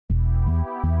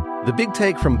The Big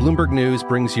Take from Bloomberg News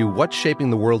brings you what's shaping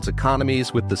the world's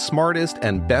economies with the smartest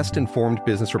and best-informed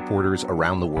business reporters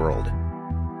around the world.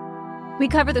 We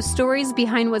cover the stories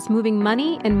behind what's moving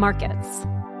money and markets.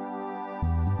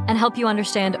 And help you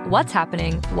understand what's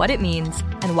happening, what it means,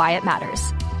 and why it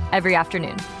matters. Every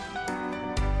afternoon.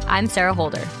 I'm Sarah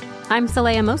Holder. I'm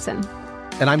Saleha Mohsin.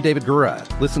 And I'm David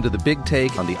Gura. Listen to The Big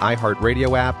Take on the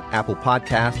iHeartRadio app, Apple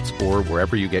Podcasts, or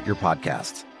wherever you get your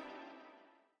podcasts.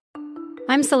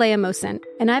 I'm Saleha Mohsin,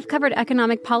 and I've covered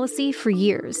economic policy for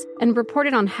years and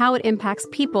reported on how it impacts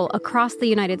people across the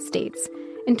United States.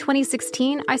 In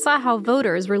 2016, I saw how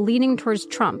voters were leaning towards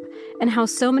Trump and how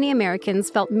so many Americans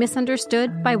felt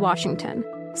misunderstood by Washington.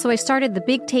 So I started The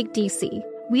Big Take DC.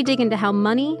 We dig into how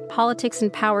money, politics,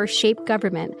 and power shape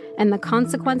government and the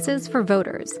consequences for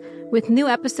voters. With new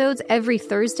episodes every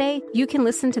Thursday, you can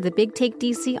listen to The Big Take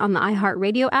DC on the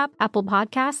iHeartRadio app, Apple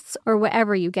Podcasts, or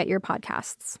wherever you get your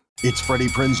podcasts. It's Freddie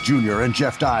Prinze Jr. and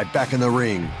Jeff Dye back in the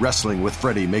ring. Wrestling with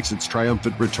Freddie makes its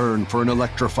triumphant return for an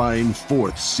electrifying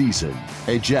fourth season.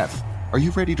 Hey, Jeff, are you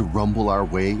ready to rumble our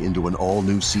way into an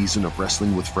all-new season of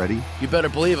Wrestling with Freddie? You better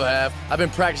believe I have. I've been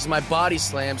practicing my body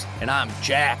slams, and I'm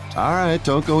jacked. All right,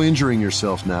 don't go injuring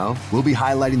yourself now. We'll be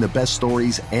highlighting the best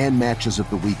stories and matches of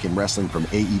the week in wrestling from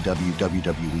AEW,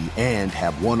 WWE, and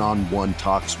have one-on-one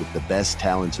talks with the best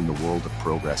talents in the world of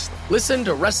pro wrestling. Listen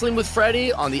to Wrestling with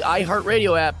Freddie on the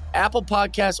iHeartRadio app, Apple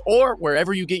Podcasts, or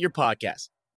wherever you get your podcasts.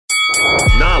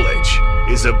 Knowledge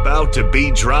is about to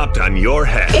be dropped on your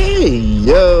head. Hey,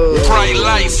 yo. Bright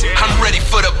lights, I'm ready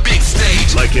for the big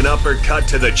stage. Like an uppercut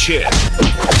to the chin.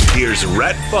 Here's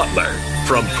Rhett Butler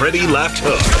from Pritty Left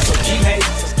Hook.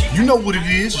 You know what it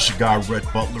is. It's your guy, Rhett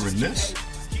Butler, in this.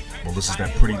 Well, this is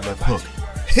that Pritty Left Hook.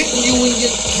 Hitting you in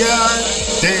your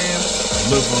goddamn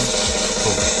liver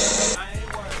hook.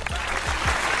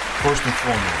 First and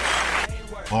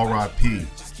foremost, R.I.P.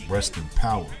 Rest in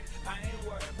power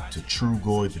to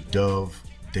Trugoy the Dove,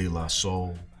 De La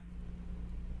Soul,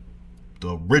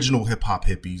 the original hip-hop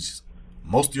hippies.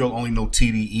 Most of y'all only know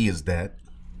TDE as that.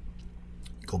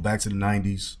 Go back to the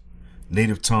 90s.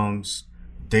 Native Tongues,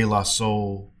 De La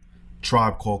Soul,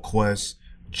 Tribe Called Quest,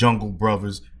 Jungle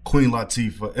Brothers, Queen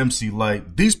Latifah, MC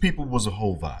Lyte. These people was a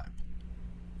whole vibe.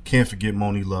 Can't forget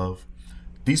Moni Love.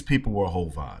 These people were a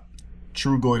whole vibe.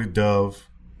 Trugoy the Dove.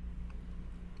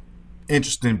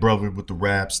 Interesting brother with the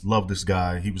raps. Love this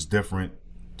guy. He was different.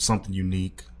 Something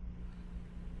unique.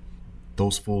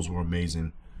 Those fools were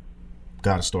amazing.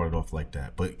 Gotta start it off like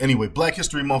that. But anyway, Black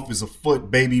History Month is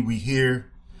afoot, baby. We here.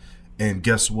 And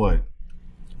guess what?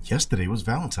 Yesterday was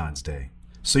Valentine's Day.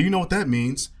 So you know what that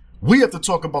means. We have to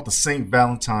talk about the St.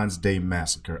 Valentine's Day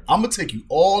Massacre. I'm going to take you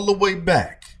all the way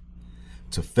back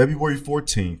to February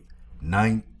 14th,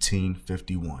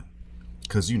 1951.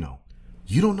 Because, you know,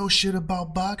 you don't know shit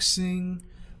about boxing,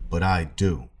 but I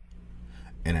do.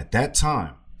 And at that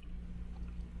time,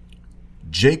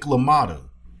 Jake LaMotta,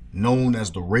 known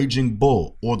as the Raging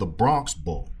Bull or the Bronx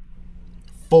Bull,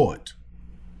 fought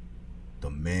the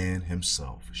man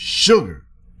himself, Sugar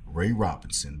Ray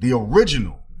Robinson, the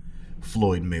original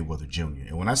Floyd Mayweather Jr.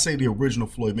 And when I say the original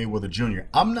Floyd Mayweather Jr.,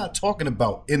 I'm not talking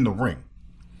about in the ring.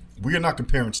 We are not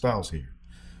comparing styles here.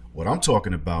 What I'm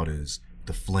talking about is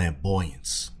the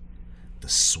flamboyance, the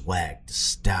swag, the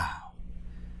style,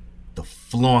 the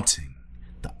flaunting,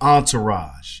 the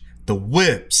entourage, the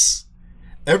whips,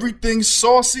 everything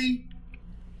saucy.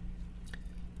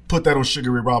 Put that on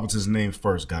Sugar Ray Robinson's name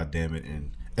first, goddammit.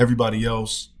 And everybody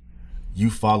else,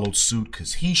 you followed suit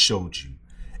because he showed you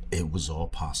it was all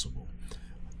possible.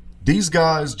 These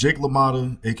guys, Jake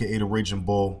LaMotta, a.k.a. the Raging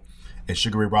Bull, and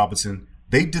Sugar Ray Robinson,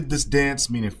 they did this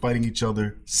dance, meaning fighting each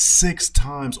other 6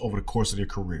 times over the course of their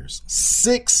careers.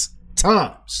 6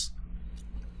 times.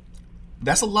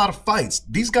 That's a lot of fights.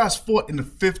 These guys fought in the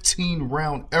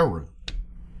 15-round era.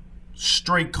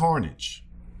 Straight carnage.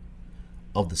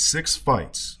 Of the 6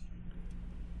 fights,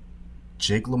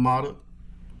 Jake LaMotta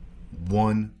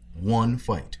won 1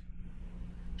 fight.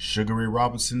 Sugar Ray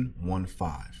Robinson won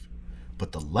 5.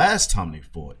 But the last time they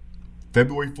fought,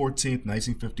 February 14th,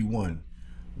 1951,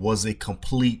 was a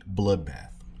complete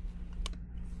bloodbath.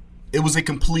 It was a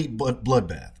complete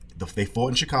bloodbath. They fought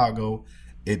in Chicago.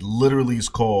 It literally is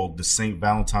called the St.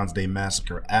 Valentine's Day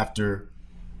Massacre after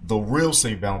the real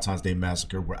St. Valentine's Day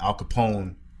Massacre, where Al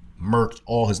Capone murked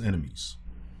all his enemies.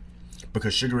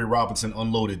 Because Sugar Ray Robinson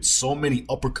unloaded so many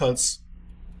uppercuts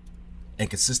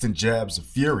and consistent jabs of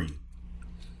fury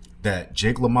that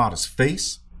Jake LaMotta's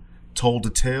face told the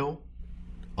tale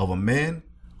of a man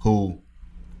who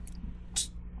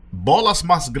bolas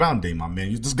más grande, my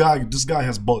man. This guy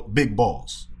has big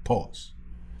balls. Pause.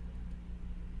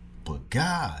 But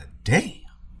god damn,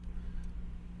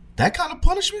 That kind of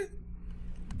punishment?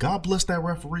 God bless that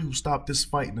referee who stopped this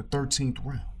fight in the 13th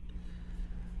round.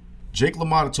 Jake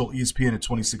LaMotta told ESPN in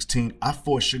 2016, I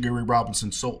fought Sugar Ray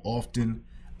Robinson so often,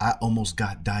 I almost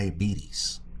got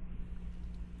diabetes.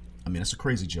 I mean, that's a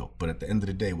crazy joke, but at the end of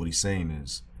the day, what he's saying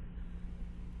is,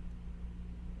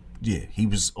 yeah, he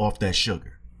was off that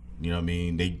sugar. You know what I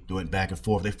mean? They went back and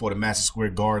forth. They fought in Madison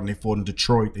Square Garden. They fought in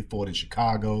Detroit. They fought in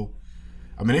Chicago.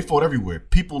 I mean, they fought everywhere.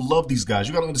 People love these guys.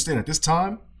 You got to understand, at this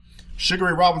time, Sugar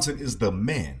Ray Robinson is the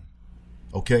man,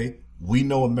 okay? We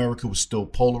know America was still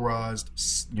polarized,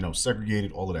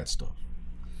 segregated, all of that stuff.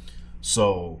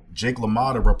 So Jake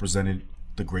LaMotta represented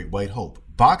the Great White Hope.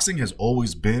 Boxing has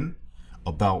always been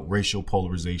about racial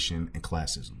polarization and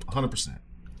classism, 100%.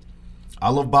 I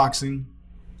love boxing.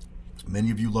 Many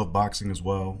of you love boxing as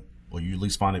well, or you at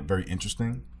least find it very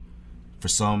interesting. For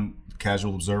some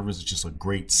casual observers, it's just a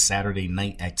great Saturday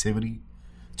night activity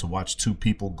to watch two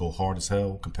people go hard as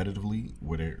hell competitively,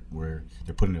 where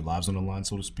they're putting their lives on the line,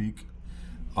 so to speak.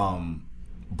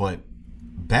 But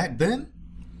back then,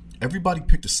 everybody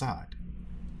picked a side.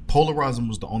 Polarizing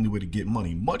was the only way to get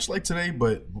money, much like today,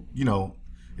 but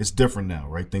it's different now,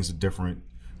 right? Things are different.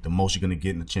 The most you're gonna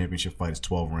get in the championship fight is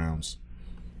 12 rounds.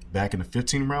 Back in the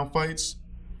 15-round fights,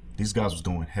 these guys was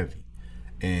going heavy.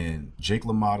 And Jake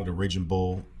LaMotta, the Raging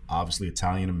Bull, obviously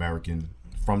Italian-American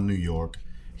from New York,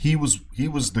 he was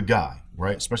the guy,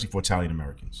 right? Especially for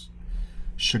Italian-Americans.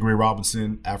 Sugar Ray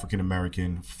Robinson,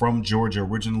 African-American, from Georgia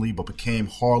originally, but became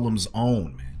Harlem's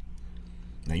own, man.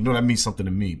 Now, you know that means something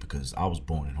to me because I was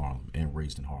born in Harlem and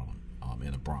raised in Harlem,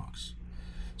 in the Bronx.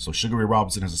 So Sugar Ray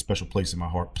Robinson has a special place in my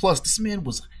heart. Plus, this man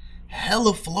was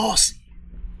hella flossy.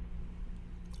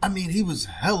 I mean, he was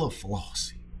hella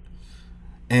flossy.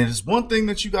 And it's one thing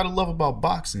that you got to love about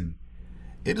boxing.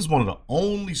 It is one of the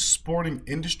only sporting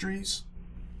industries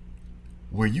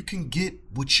where you can get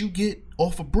what you get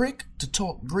off a brick to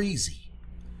talk greasy.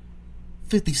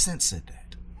 50 Cent said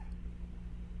that.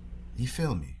 You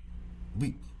feel me?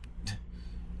 It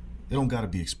don't got to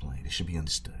be explained. It should be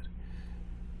understood.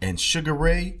 And Sugar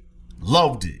Ray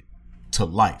loved it to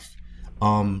life.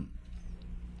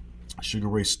 Sugar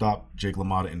Ray stopped Jake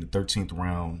LaMotta in the 13th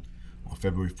round on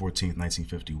February 14th,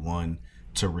 1951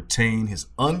 to retain his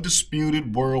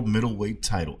undisputed world middleweight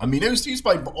title. I mean, he's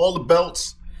fighting for all the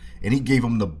belts, and he gave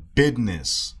him the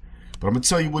business. But I'm going to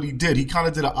tell you what he did. He kind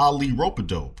of did an Ali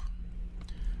rope-a-dope.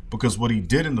 Because what he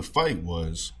did in the fight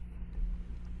was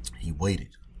he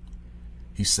waited.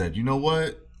 He said, you know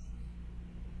what?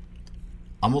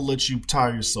 I'm going to let you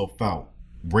tire yourself out.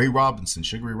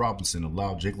 Sugar Ray Robinson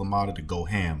allowed Jake LaMotta to go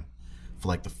ham for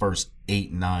like the first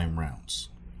 8-9 rounds.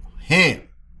 Ham.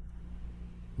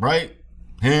 Right?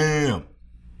 Ham.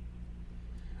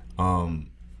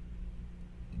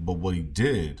 But what he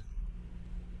did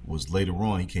was later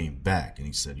on he came back and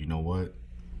he said, you know what?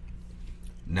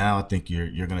 Now I think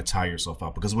you're going to tire yourself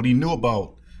out. Because what he knew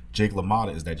about Jake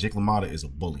LaMotta is that Jake LaMotta is a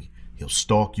bully. He'll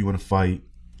stalk you in a fight.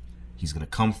 He's going to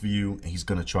come for you and he's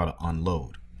going to try to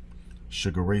unload.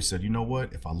 Sugar Ray said, you know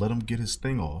what? If I let him get his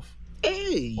thing off,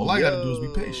 all I got to do is be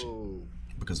patient.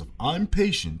 Because if I'm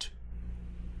patient,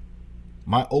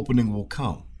 my opening will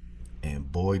come.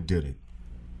 And boy, did it.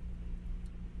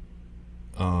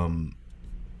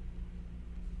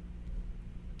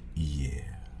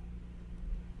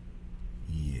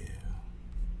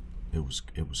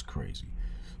 It was crazy.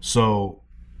 So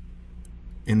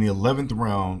in the 11th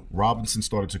round, Robinson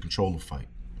started to control the fight.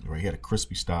 Right? He had a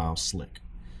crispy style, slick.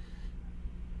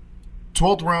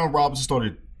 12th round, Robinson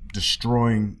started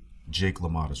destroying Jake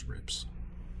LaMotta's ribs.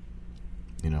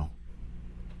 I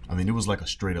mean, it was like a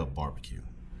straight up barbecue.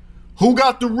 Who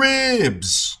got the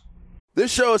ribs?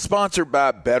 This show is sponsored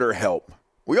by BetterHelp.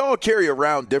 We all carry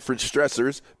around different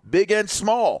stressors, big and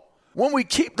small. When we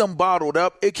keep them bottled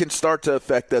up, it can start to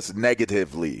affect us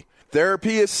negatively.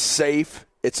 Therapy is safe.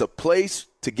 It's a place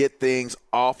to get things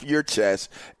off your chest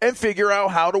and figure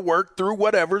out how to work through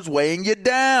whatever's weighing you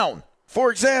down.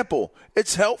 For example,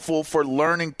 it's helpful for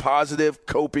learning positive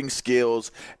coping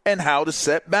skills and how to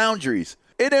set boundaries.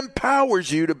 It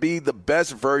empowers you to be the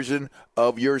best version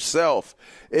of yourself.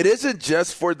 It isn't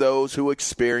just for those who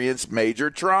experience major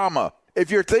trauma.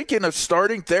 If you're thinking of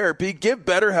starting therapy, give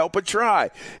BetterHelp a try.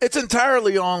 It's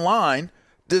entirely online,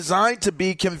 designed to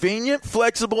be convenient,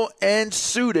 flexible, and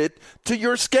suited to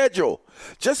your schedule.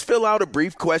 Just fill out a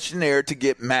brief questionnaire to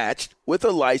get matched with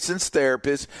a licensed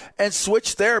therapist and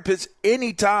switch therapists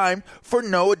anytime for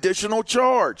no additional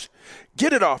charge.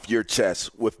 Get it off your chest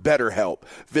with BetterHelp.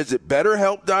 Visit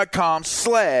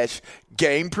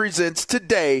BetterHelp.com/GamePresents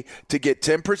today to get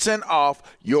 10% off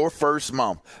your first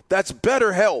month. That's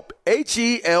BetterHelp,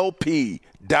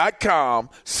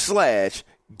 HELP.com/GamePresents.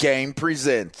 Game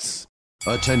presents.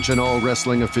 Attention all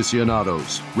wrestling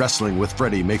aficionados. Wrestling with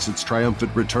Freddie makes its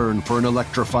triumphant return for an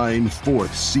electrifying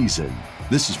 4th season.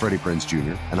 This is Freddie Prinze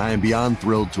Jr., and I am beyond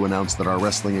thrilled to announce that our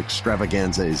wrestling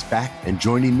extravaganza is back, and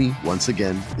joining me once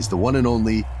again is the one and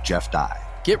only Jeff Dye.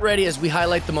 Get ready as we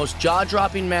highlight the most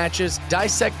jaw-dropping matches,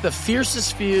 dissect the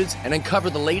fiercest feuds, and uncover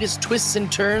the latest twists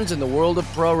and turns in the world of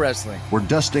pro wrestling. We're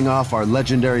dusting off our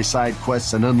legendary side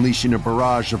quests and unleashing a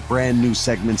barrage of brand new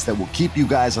segments that will keep you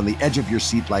guys on the edge of your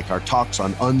seat like our talks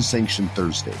on Unsanctioned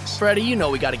Thursdays. Freddie, you know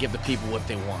we got to give the people what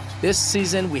they want. This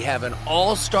season, we have an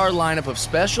all-star lineup of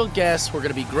special guests who are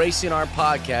going to be gracing our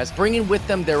podcast, bringing with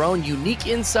them their own unique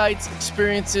insights,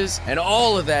 experiences, and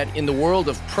all of that in the world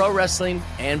of pro wrestling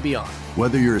and beyond.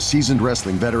 Whether you're a seasoned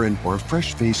wrestling veteran or a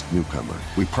fresh-faced newcomer,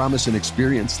 we promise an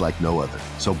experience like no other.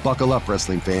 So buckle up,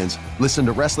 wrestling fans. Listen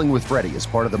to Wrestling with Freddie as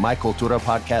part of the My Cultura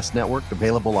Podcast Network,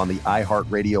 available on the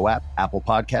iHeartRadio app, Apple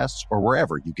Podcasts, or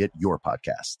wherever you get your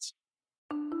podcasts.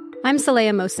 I'm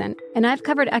Saleha Mohsin, and I've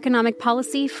covered economic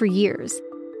policy for years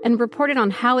and reported on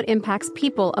how it impacts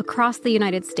people across the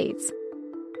United States.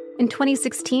 In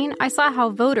 2016, I saw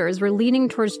how voters were leaning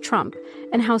towards Trump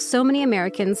and how so many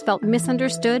Americans felt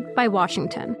misunderstood by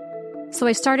Washington. So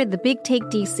I started the Big Take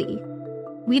DC.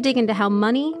 We dig into how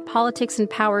money, politics, and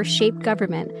power shape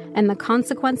government and the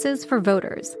consequences for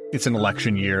voters. It's an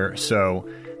election year, so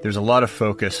there's a lot of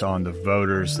focus on the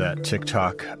voters that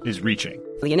TikTok is reaching.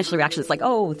 The initial reaction is like,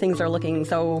 oh, things are looking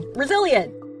so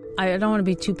resilient. I don't want to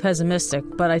be too pessimistic,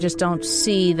 but I just don't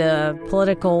see the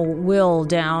political will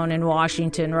down in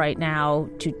Washington right now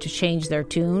to change their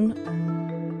tune.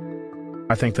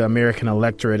 I think the American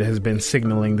electorate has been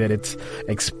signaling that it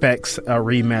expects a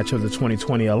rematch of the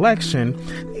 2020 election.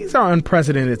 These are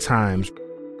unprecedented times.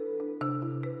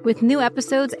 With new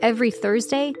episodes every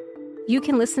Thursday, you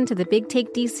can listen to the Big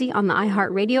Take DC on the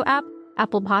iHeartRadio app,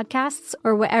 Apple Podcasts,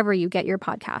 or wherever you get your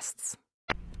podcasts.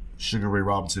 Sugar Ray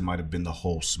Robinson might have been the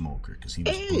whole smoker because he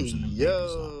was bruising them babies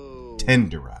up,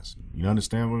 tenderizing them. You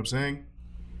understand what I'm saying?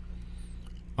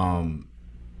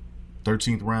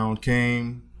 13th round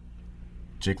came.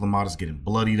 Jake LaMotta's getting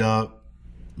bloodied up,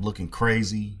 looking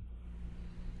crazy.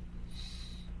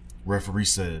 Referee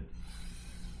said,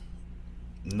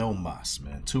 no mas,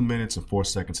 man. 2 minutes and 4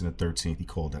 seconds in the 13th. He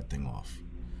called that thing off.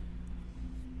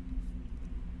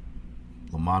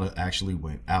 Lamotta actually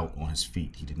went out on his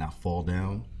feet. He did not fall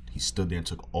down. He stood there and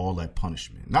took all that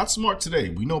punishment. Not smart today.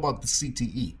 We know about the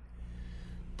CTE.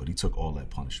 But he took all that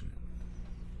punishment.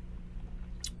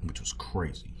 Which was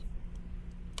crazy.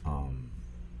 Yeah.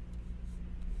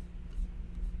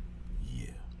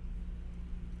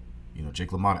 You know, Jake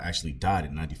LaMotta actually died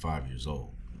at 95 years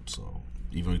old. So,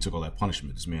 even though he took all that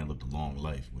punishment, this man lived a long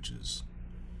life, which is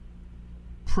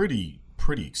pretty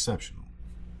exceptional.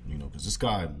 You know, because this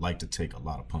guy liked to take a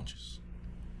lot of punches.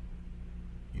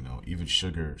 You know, even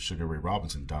Sugar Ray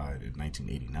Robinson died in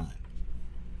 1989.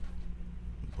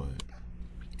 But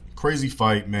crazy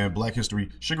fight, man. Black history.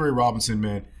 Sugar Ray Robinson,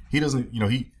 man, he doesn't, you know,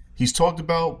 he's talked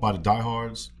about by the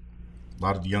diehards. A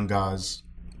lot of the young guys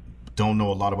don't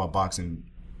know a lot about boxing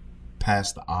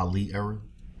past the Ali era,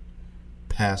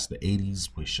 past the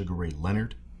 80s with Sugar Ray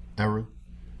Leonard era.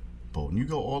 But when you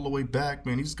go all the way back,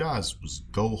 man, these guys was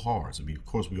go hards. I mean, of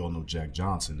course, we all know Jack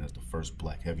Johnson as the first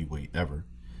black heavyweight ever.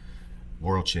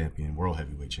 World champion, world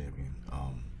heavyweight champion.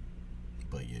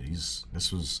 But yeah, these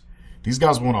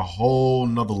guys were on a whole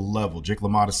nother level. Jake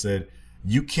LaMotta said,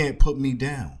 you can't put me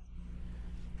down.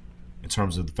 In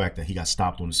terms of the fact that he got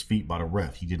stopped on his feet by the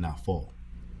ref. He did not fall.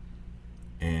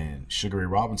 And Sugar Ray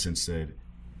Robinson said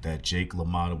that Jake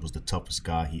LaMotta was the toughest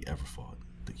guy he ever fought.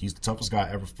 He's the toughest guy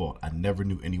I ever fought. I never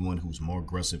knew anyone who was more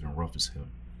aggressive and rough as him.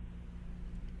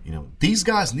 You know, these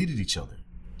guys needed each other.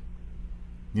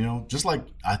 You know, just like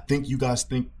I think you guys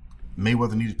think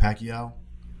Mayweather needed Pacquiao,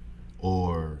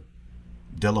 or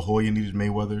De La Hoya needed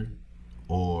Mayweather,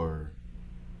 or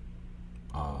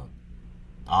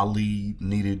Ali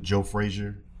needed Joe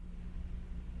Frazier,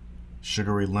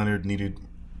 Sugar Ray Leonard needed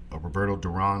Roberto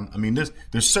Duran. I mean,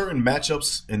 there's certain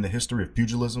matchups in the history of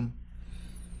pugilism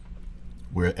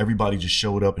where everybody just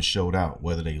showed up and showed out,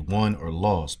 whether they won or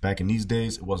lost. Back in these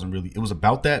days, it was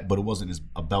about that, but it wasn't as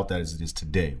about that as it is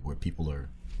today, where people are,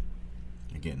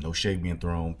 again, no shade being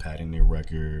thrown, padding their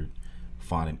record,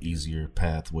 finding easier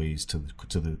pathways to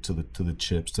the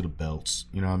chips, to the belts.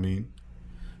 You know what I mean?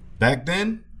 Back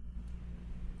then,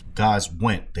 guys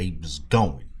went, they was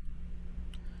going.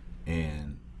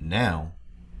 And now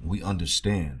we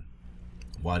understand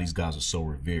why these guys are so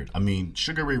revered. I mean,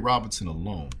 Sugar Ray Robinson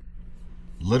alone,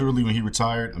 literally when he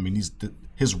retired, I mean,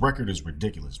 his record is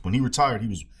ridiculous. When he retired, he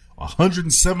was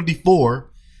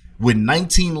 174 with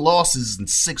 19 losses and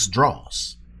 6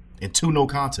 draws. and 2 no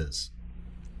contests.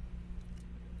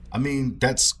 I mean,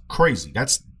 that's crazy.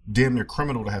 That's damn near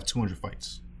criminal to have 200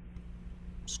 fights.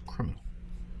 It's criminal.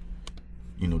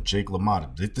 You know, Jake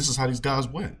Lamotta. This is how these guys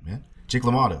went, man. Jake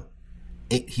Lamotta,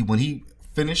 when he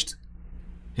finished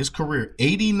his career,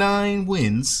 89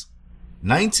 wins,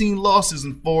 19 losses,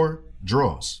 and 4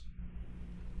 draws.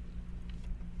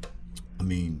 I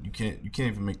mean, you can't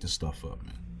even make this stuff up,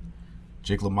 man.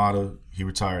 Jake LaMotta, he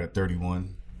retired at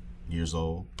 31 years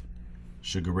old.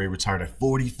 Sugar Ray retired at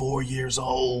 44 years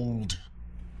old.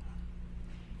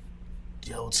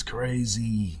 Yo, it's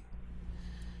crazy.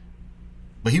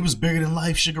 But he was bigger than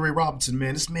life, Sugar Ray Robinson,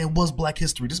 man. This man was Black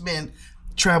history. This man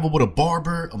traveled with a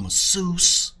barber, a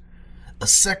masseuse, a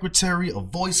secretary, a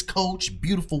voice coach,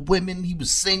 beautiful women. He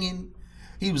was singing.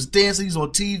 He was dancing. He was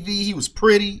on TV. He was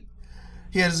pretty.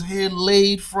 He had his hair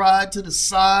laid, fried to the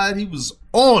side. He was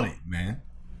on it, man.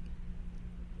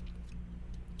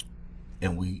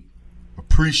 And we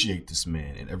appreciate this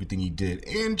man and everything he did.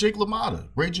 And Jake LaMotta,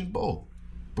 Raging Bull.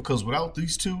 Because without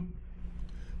these two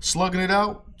slugging it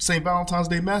out, St. Valentine's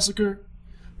Day Massacre,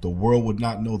 the world would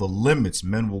not know the limits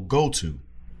men will go to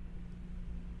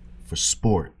for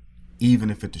sport, even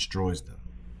if it destroys them.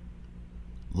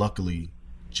 Luckily,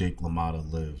 Jake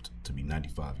LaMotta lived to be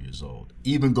 95 years old,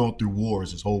 even going through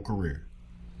wars his whole career.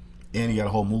 And he got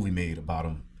a whole movie made about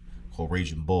him called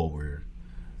Raging Bull, where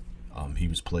he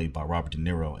was played by Robert De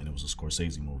Niro, and it was a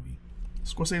Scorsese movie.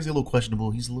 Scorsese a little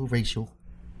questionable. He's a little racially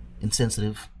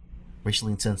insensitive,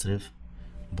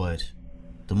 but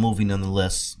the movie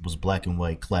nonetheless was black and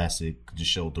white, classic, just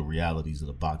showed the realities of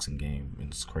the boxing game,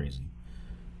 and it's crazy.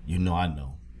 You know, I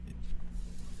know.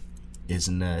 It's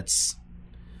nuts.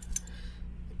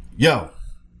 Yo,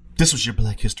 this was your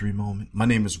Black History Moment. My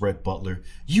name is Rhett Butler.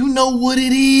 You know what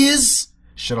it is.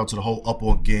 Shout out to the whole Up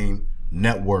On Game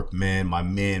network, man. My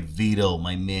man Vito,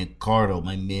 my man Cardo,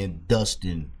 my man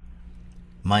Dustin,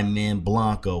 my man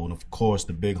Blanco, and of course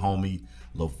the big homie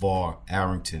LeVar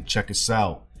Arrington. Check us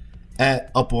out at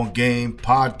Up On Game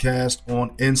Podcast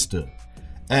on Insta,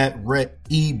 at Rhett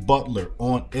E. Butler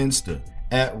on Insta,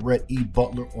 at Rhett E.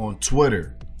 Butler on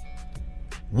Twitter.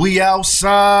 We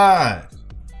outside.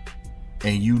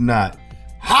 And you not.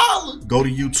 Holla! Go to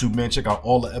YouTube, man. Check out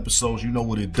all the episodes. You know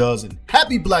what it does. And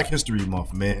happy Black History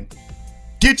Month, man.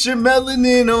 Get your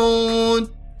melanin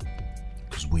on.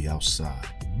 Because we outside.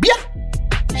 Yeah!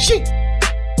 Shit!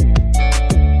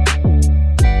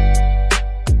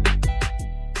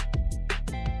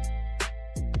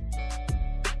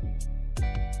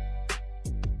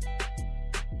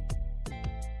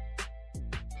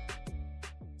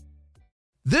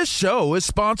 This show is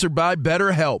sponsored by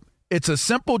BetterHelp. It's a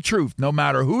simple truth. No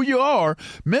matter who you are,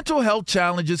 mental health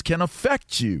challenges can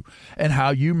affect you, and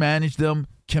how you manage them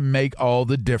can make all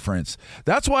the difference.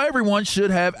 That's why everyone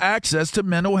should have access to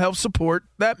mental health support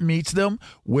that meets them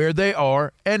where they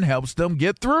are and helps them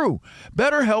get through.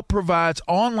 BetterHelp provides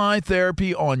online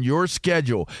therapy on your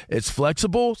schedule. It's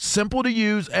flexible, simple to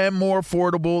use, and more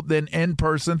affordable than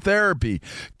in-person therapy.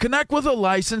 Connect with a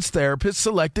licensed therapist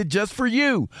selected just for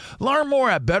you. Learn more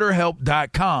at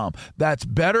BetterHelp.com. That's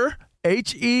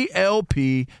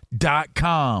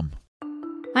BetterHelp.com.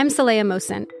 I'm Saleha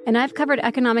Mohsen, and I've covered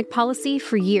economic policy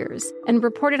for years and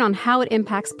reported on how it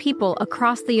impacts people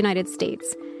across the United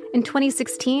States. In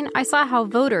 2016, I saw how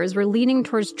voters were leaning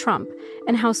towards Trump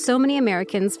and how so many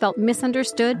Americans felt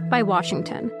misunderstood by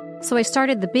Washington. So I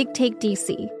started The Big Take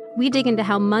DC. We dig into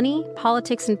how money,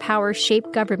 politics, and power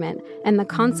shape government and the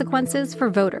consequences for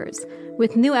voters.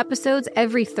 With new episodes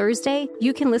every Thursday,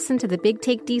 you can listen to The Big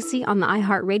Take DC on the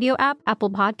iHeartRadio app, Apple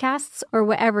Podcasts, or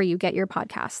wherever you get your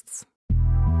podcasts.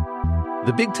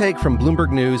 The Big Take from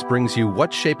Bloomberg News brings you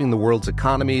what's shaping the world's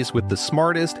economies with the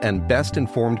smartest and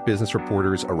best-informed business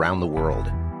reporters around the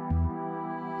world.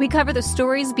 We cover the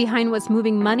stories behind what's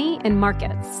moving money and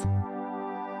markets,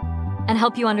 and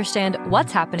help you understand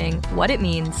what's happening, what it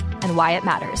means, and why it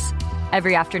matters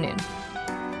every afternoon.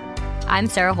 I'm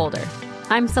Sarah Holder.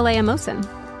 I'm Saleha Mohsen.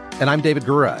 And I'm David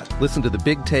Gura. Listen to The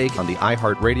Big Take on the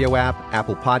iHeartRadio app,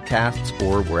 Apple Podcasts,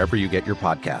 or wherever you get your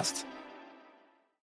podcasts.